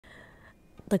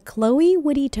The Chloe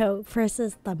Woody Tote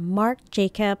versus the Marc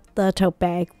Jacob the tote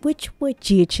bag. Which would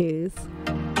you choose?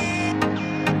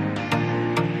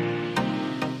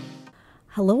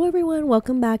 Hello everyone,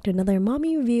 welcome back to another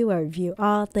mommy review. I review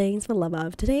all things for love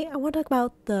of. Today I want to talk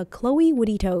about the Chloe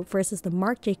Woody Tote versus the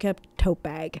Marc Jacob tote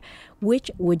bag.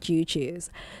 Which would you choose?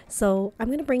 So I'm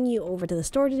going to bring you over to the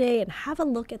store today and have a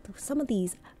look at some of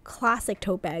these classic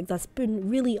tote bags that's been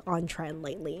really on trend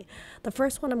lately. The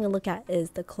first one I'm going to look at is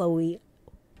the Chloe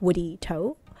Woody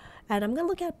Tote, and I'm going to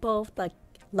look at both the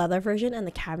leather version and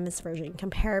the canvas version,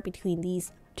 compare between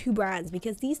these two brands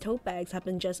because these tote bags have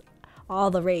been just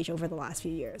all the rage over the last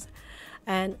few years.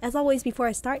 And as always, before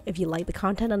I start, if you like the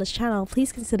content on this channel,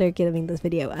 please consider giving this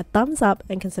video a thumbs up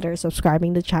and consider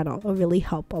subscribing to the channel. It will really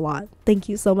help a lot. Thank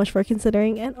you so much for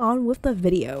considering, and on with the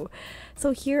video.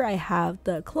 So here I have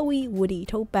the Chloe Woody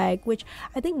tote bag, which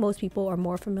I think most people are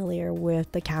more familiar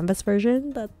with the canvas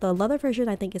version. The leather version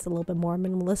I think is a little bit more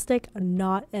minimalistic,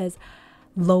 not as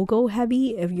logo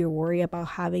heavy if you're worried about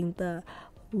having the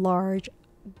large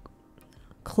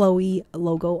Chloe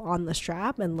logo on the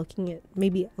strap and looking at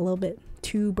maybe a little bit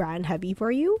too brand heavy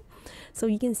for you. So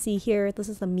you can see here, this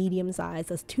is the medium size.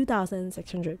 That's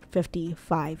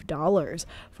 $2,655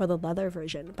 for the leather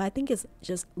version, but I think it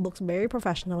just looks very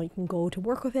professional. You can go to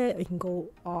work with it, you can go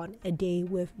on a day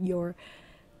with your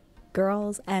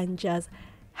girls and just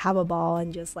have a ball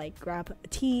and just like grab a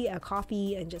tea, a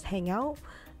coffee, and just hang out.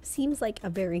 Seems like a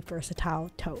very versatile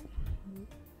tote.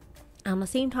 At the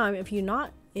same time, if you're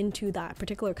not into that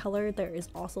particular color, there is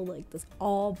also like this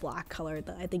all black color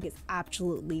that I think is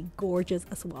absolutely gorgeous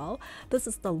as well. This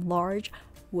is the large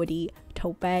Woody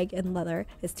tote bag in leather.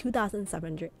 It's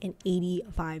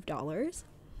 $2,785.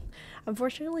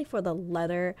 Unfortunately for the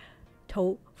leather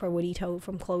tote for Woody Tote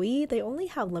from Chloe, they only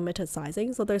have limited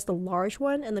sizing. So there's the large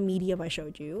one and the medium I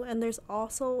showed you, and there's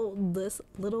also this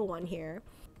little one here.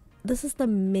 This is the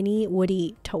mini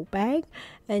Woody tote bag,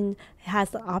 and it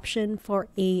has the option for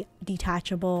a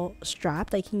detachable strap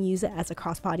that you can use it as a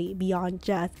crossbody beyond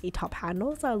just a top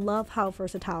handle. So I love how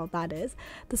versatile that is.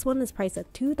 This one is priced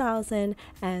at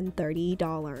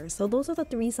 $2,030. So those are the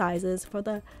three sizes for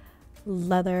the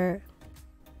leather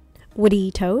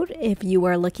Woody tote. If you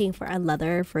are looking for a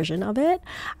leather version of it,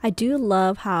 I do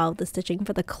love how the stitching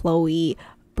for the Chloe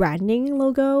branding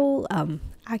logo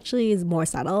actually is more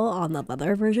subtle on the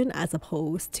leather version as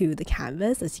opposed to the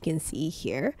canvas, as you can see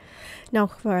here. Now,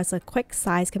 for as a quick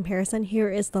size comparison, here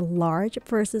is the large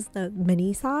versus the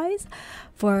mini size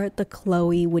for the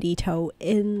Chloe Woody tote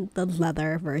in the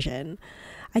leather version.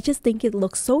 I just think it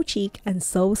looks so chic and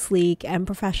so sleek and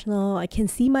professional. I can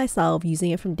see myself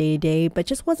using it from day to day, but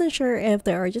just wasn't sure if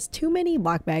there are just too many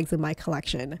black bags in my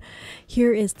collection.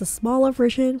 Here is the smaller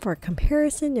version for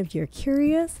comparison if you're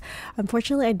curious.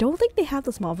 Unfortunately, I don't think they have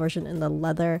the small version in the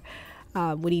leather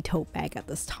Woody tote bag at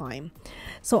this time.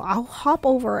 So I'll hop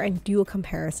over and do a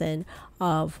comparison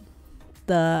of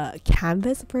the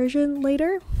canvas version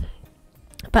later.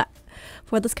 But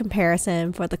for this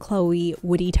comparison for the Chloe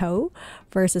Woody tote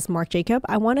versus Marc Jacob,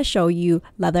 I want to show you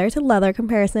leather to leather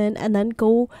comparison and then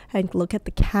go and look at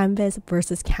the canvas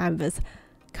versus canvas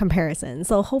comparison.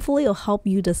 So hopefully it'll help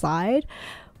you decide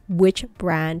which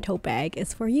brand tote bag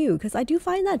is for you, because I do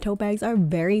find that tote bags are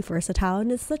very versatile and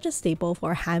it's such a staple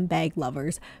for handbag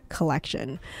lovers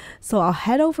collection. So I'll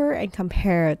head over and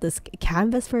compare this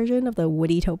canvas version of the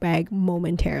Woody tote bag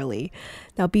momentarily.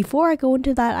 Now, before I go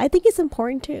into that, I think it's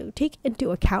important to take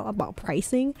into account about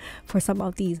pricing for some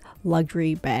of these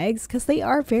luxury bags, because they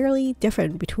are very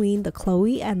different between the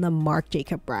Chloe and the Marc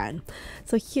Jacob brand.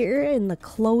 So here in the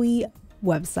Chloe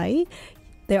website,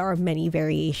 there are many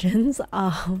variations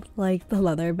of like the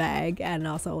leather bag and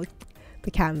also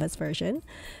the canvas version.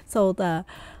 So the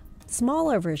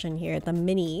smaller version here, the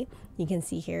mini, you can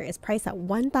see here is priced at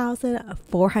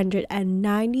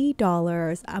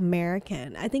 $1,490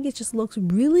 American. I think it just looks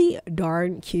really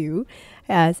darn cute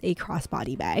as a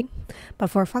crossbody bag.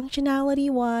 But for functionality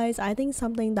wise, I think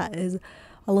something that is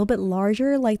a little bit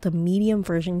larger, like the medium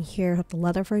version here of the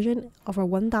leather version, over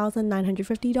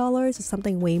 $1,950 is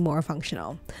something way more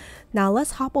functional. Now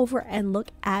let's hop over and look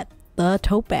at the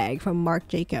tote bag from Marc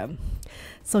Jacob.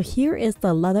 So here is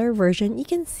the leather version. You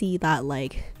can see that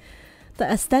like the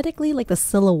aesthetically, like the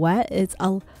silhouette is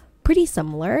pretty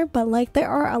similar, but like there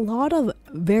are a lot of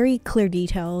very clear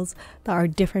details that are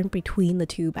different between the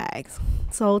two bags.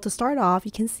 So to start off,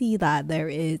 you can see that there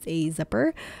is a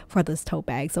zipper for this tote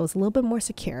bag, so it's a little bit more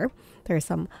secure. There's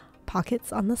some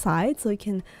pockets on the side so you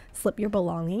can slip your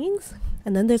belongings,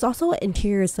 and then there's also an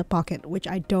interior zip pocket, which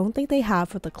I don't think they have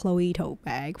for the Chloe tote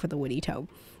bag for the Woody tote.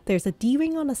 There's a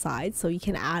D-ring on the side so you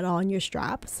can add on your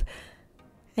straps,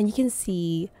 and you can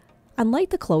see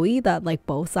unlike the Chloe that like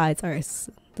both sides are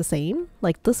the same,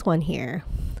 like this one here,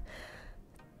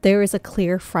 there is a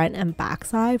clear front and back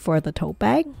side for the tote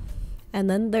bag, and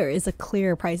then there is a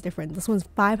clear price difference. This one's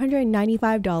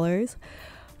 $595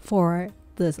 for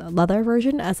this leather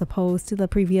version, as opposed to the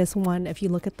previous one, if you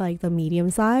look at like the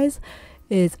medium size,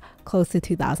 is close to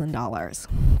 $2,000.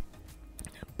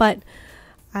 But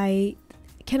I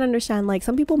can understand, like,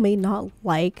 some people may not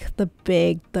like the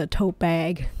tote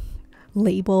bag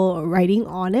label writing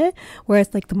on it,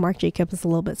 whereas like the Marc Jacobs is a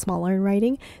little bit smaller in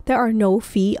writing. There are no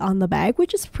feet on the bag,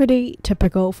 which is pretty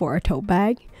typical for a tote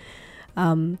bag,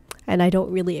 and I don't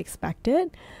really expect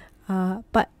it.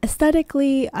 But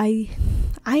aesthetically, I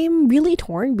am really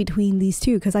torn between these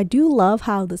two, because I do love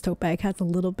how this tote bag has a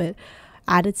little bit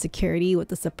added security with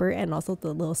the zipper and also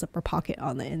the little zipper pocket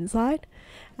on the inside.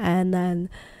 And then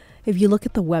if you look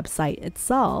at the website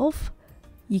itself,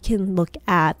 you can look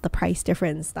at the price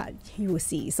difference that you will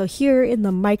see. So here in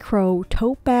the micro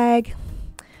tote bag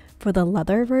for the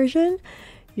leather version,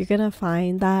 you're gonna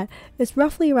find that it's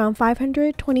roughly around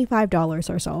 $525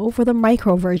 or so for the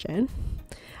micro version.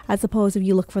 As opposed, if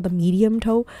you look for the medium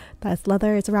tote that's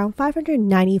leather, it's around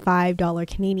 $595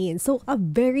 Canadian. So a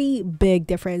very big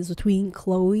difference between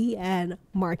Chloe and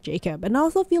Marc Jacob. And I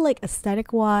also feel like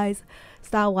aesthetic wise,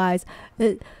 style wise,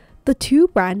 the two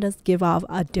brands give off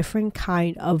a different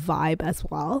kind of vibe as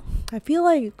well. I feel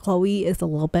like Chloe is a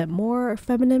little bit more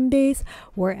feminine based,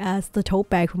 whereas the tote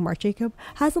bag from Marc Jacob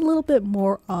has a little bit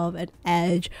more of an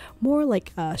edge, more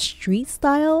like a street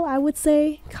style, I would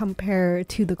say, compared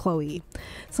to the Chloe.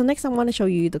 So next I want to show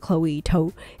you the Chloe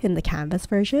tote in the canvas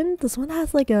version. This one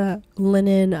has like a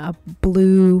linen, a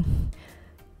blue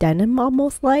denim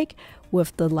almost like,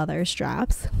 with the leather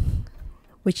straps,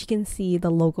 which you can see the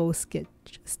logo stitch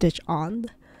on,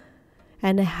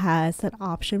 and it has an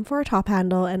option for a top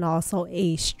handle and also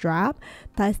a strap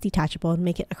that is detachable and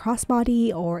make it a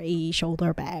crossbody or a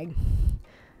shoulder bag.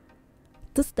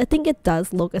 I think it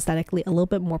does look aesthetically a little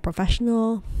bit more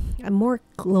professional and a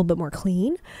little bit more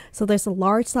clean. So there's a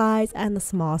large size and the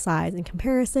small size in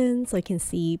comparison, so you can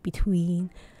see between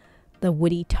the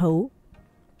woody tote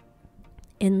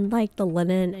in like the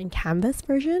linen and canvas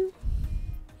version.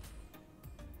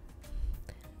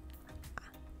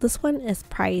 This one is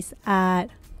priced at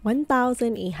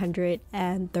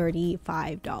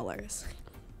 $1,835.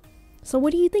 So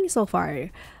what do you think so far?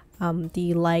 Do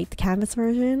you like the canvas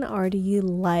version, or do you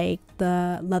like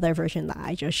the leather version that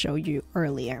I just showed you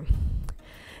earlier?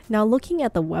 Now looking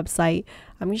at the website,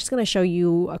 I'm just going to show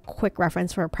you a quick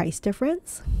reference for a price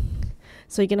difference.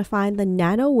 So you're going to find the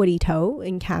nano woody tote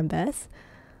in canvas,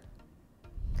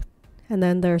 and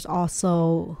then there's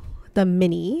also the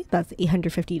mini, that's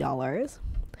 $850.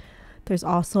 There's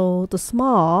also the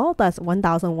small, that's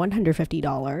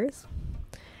 $1,150.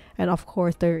 And of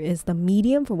course, there is the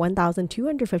medium for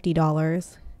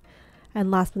 $1,250. And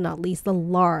last but not least, the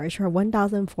large for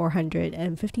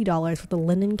 $1,450 for the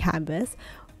linen canvas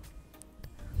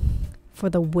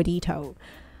for the woody tote.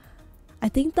 I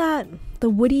think that the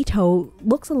woody tote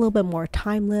looks a little bit more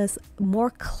timeless,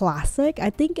 more classic. I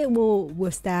think it will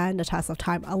withstand the test of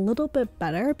time a little bit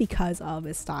better because of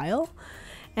its style.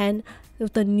 And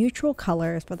with the neutral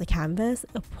colors for the canvas,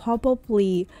 it'll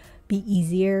probably be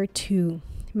easier to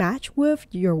match with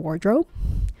your wardrobe.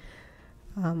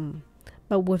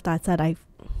 But with that said, I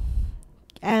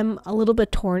am a little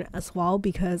bit torn as well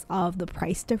because of the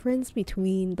price difference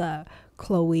between the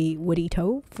Chloe woody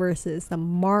tote versus the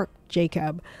Marc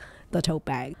Jacob the tote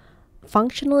bag.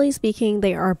 Functionally speaking,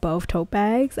 they are both tote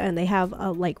bags, and they have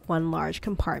like one large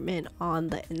compartment on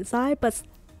the inside, but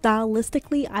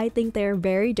stylistically I think they're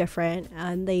very different,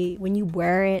 and when you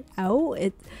wear it out,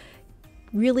 it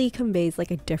really conveys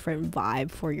like a different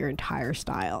vibe for your entire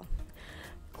style.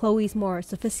 Chloe's more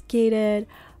sophisticated,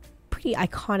 pretty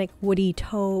iconic woody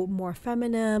tote, more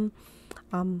feminine.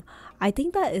 I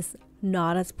think that is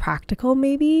not as practical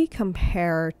maybe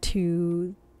compared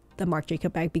to the Marc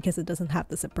Jacob bag because it doesn't have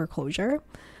the zipper closure,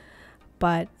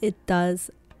 but it does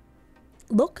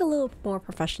look a little more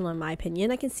professional in my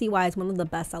opinion. I can see why it's one of the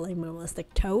best selling minimalistic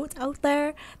totes out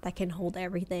there that can hold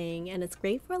everything, and it's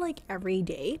great for like every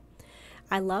day.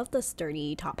 I love the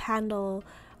sturdy top handle.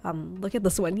 Look at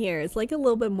this one here. It's like a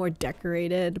little bit more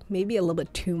decorated, maybe a little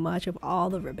bit too much of all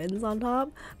the ribbons on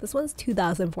top. This one's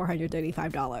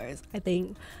 $2,435. I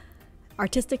think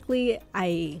artistically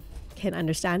I can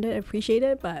understand it, appreciate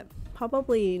it, but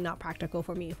probably not practical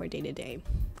for me for day to day.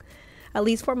 At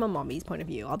least from a mommy's point of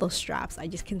view. All those straps, I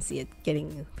just can see it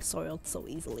getting soiled so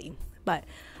easily. But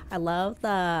I love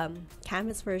the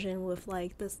canvas version with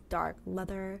like this dark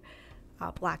leather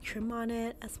black trim on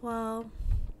it as well.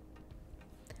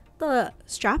 The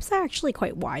straps are actually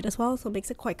quite wide as well, so it makes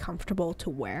it quite comfortable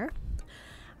to wear.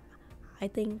 I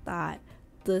think that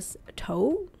this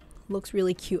tote looks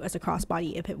really cute as a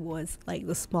crossbody if it was like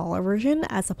the smaller version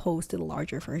as opposed to the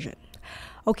larger version.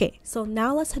 Okay, so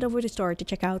now let's head over to the store to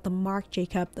check out the Marc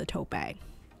Jacob the tote bag.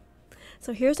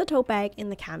 So here's the tote bag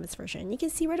in the canvas version. You can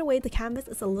see right away the canvas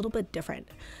is a little bit different.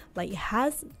 Like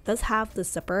it does have the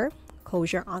zipper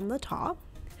closure on the top,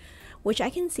 which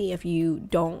I can see if you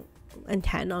don't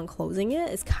intend on closing it,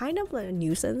 it's kind of a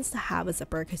nuisance to have a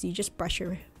zipper because you just brush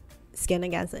your skin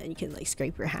against it and you can like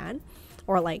scrape your hand,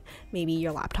 or like maybe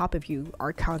your laptop if you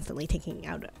are constantly taking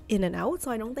out in and out. So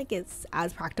I don't think it's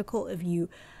as practical if you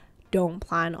don't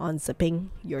plan on zipping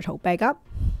your tote bag up.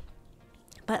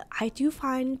 But I do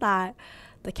find that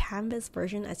the canvas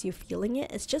version, as you're feeling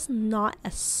it, is just not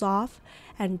as soft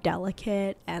and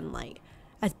delicate and like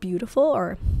as beautiful,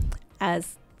 or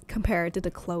as compared to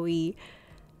the Chloe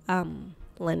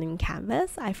linen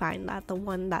canvas. I find that the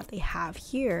one that they have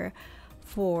here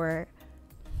for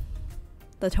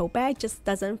the tote bag just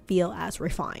doesn't feel as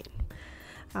refined.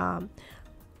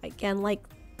 Again, like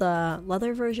the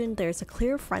leather version, there's a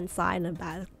clear front side and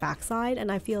a back side,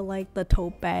 and I feel like the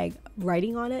tote bag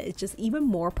writing on it is just even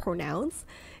more pronounced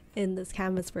in this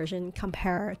canvas version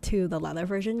compared to the leather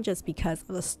version, just because of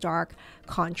the stark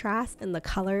contrast in the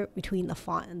color between the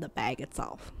font and the bag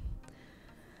itself.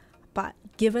 But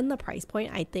given the price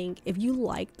point, I think if you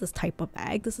like this type of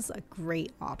bag, this is a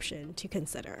great option to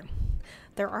consider.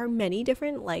 There are many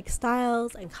different like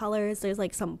styles and colors. There's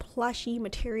like some plushy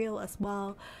material as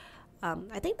well.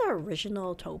 I think the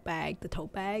original tote bag, the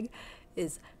tote bag,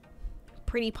 is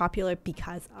pretty popular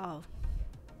because of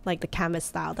like the canvas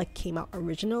style that came out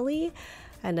originally,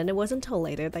 and then it wasn't until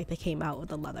later that they came out with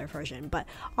the leather version. But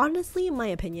honestly, in my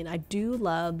opinion, I do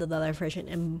love the leather version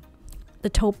and the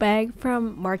tote bag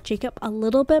from Marc Jacob a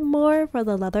little bit more for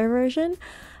the leather version,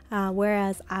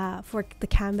 whereas for the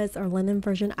canvas or linen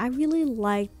version, I really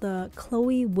like the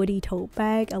Chloe woody tote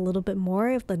bag a little bit more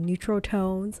of the neutral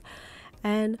tones.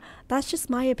 And that's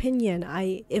just my opinion.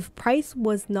 If price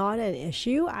was not an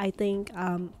issue, I think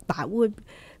that would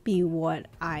be what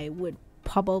I would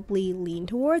probably lean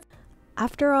towards.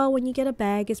 After all, when you get a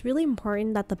bag, it's really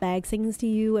important that the bag sings to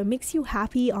you and makes you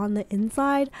happy on the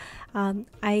inside.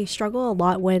 I struggle a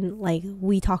lot when like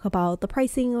we talk about the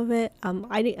pricing of it.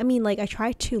 I mean, like I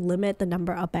try to limit the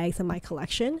number of bags in my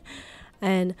collection,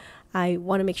 and I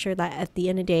want to make sure that at the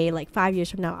end of the day, like 5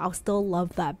 years from now, I'll still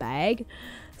love that bag.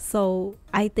 So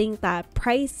I think that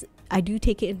price, I do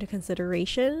take it into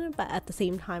consideration, but at the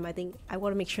same time, I think I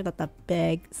want to make sure that the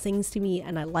bag sings to me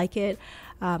and I like it.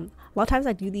 A lot of times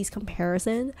I do these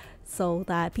comparisons so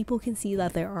that people can see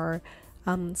that there are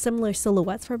similar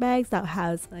silhouettes for bags that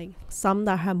has like some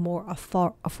that have more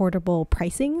affordable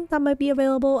pricing that might be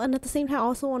available, and at the same time I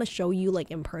also want to show you like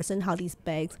in person how these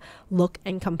bags look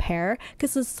and compare,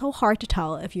 because it's so hard to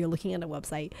tell if you're looking at a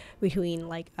website between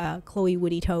like a Chloe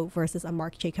woody tote versus a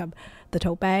Marc Jacob the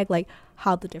tote bag, like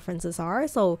how the differences are.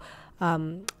 So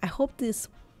I hope this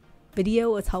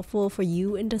video is helpful for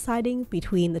you in deciding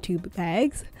between the two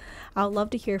bags. I'd love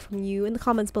to hear from you in the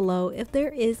comments below if there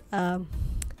is a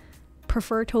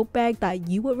preferred tote bag that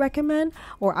you would recommend,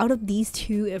 or out of these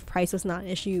two, if price was not an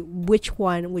issue, which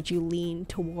one would you lean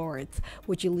towards?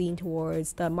 Would you lean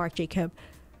towards the Marc Jacob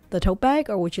the tote bag,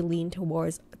 or would you lean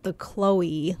towards the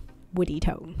Chloe woody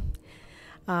tote?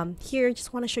 Here,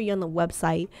 just want to show you on the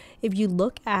website, if you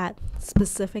look at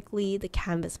specifically the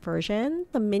canvas version,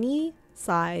 the mini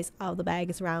size of the bag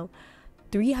is around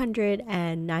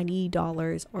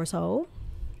 $390 or so.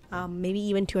 Maybe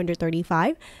even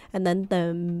 $235, and then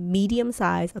the medium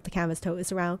size of the canvas tote is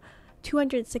around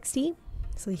 $260.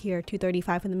 So here,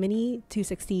 $235 for the mini,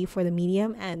 $260 for the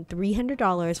medium, and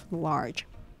 $300 for the large.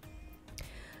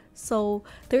 So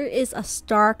there is a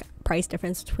stark price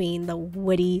difference between the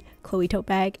woody Chloe tote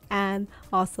bag and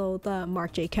also the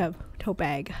Marc Jacob tote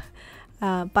bag.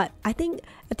 But I think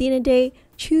at the end of the day,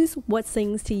 choose what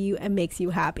sings to you and makes you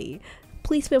happy.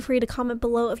 Please feel free to comment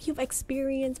below if you've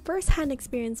experienced first-hand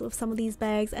experience with some of these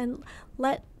bags, and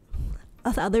let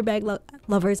us other bag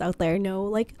lovers out there know,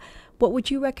 like, what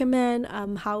would you recommend,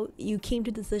 how you came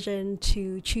to the decision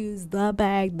to choose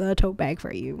the tote bag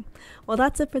for you. Well,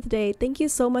 that's it for today. Thank you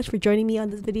so much for joining me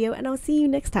on this video, and I'll see you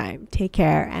next time. Take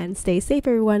care and stay safe,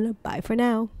 everyone. Bye for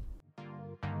now.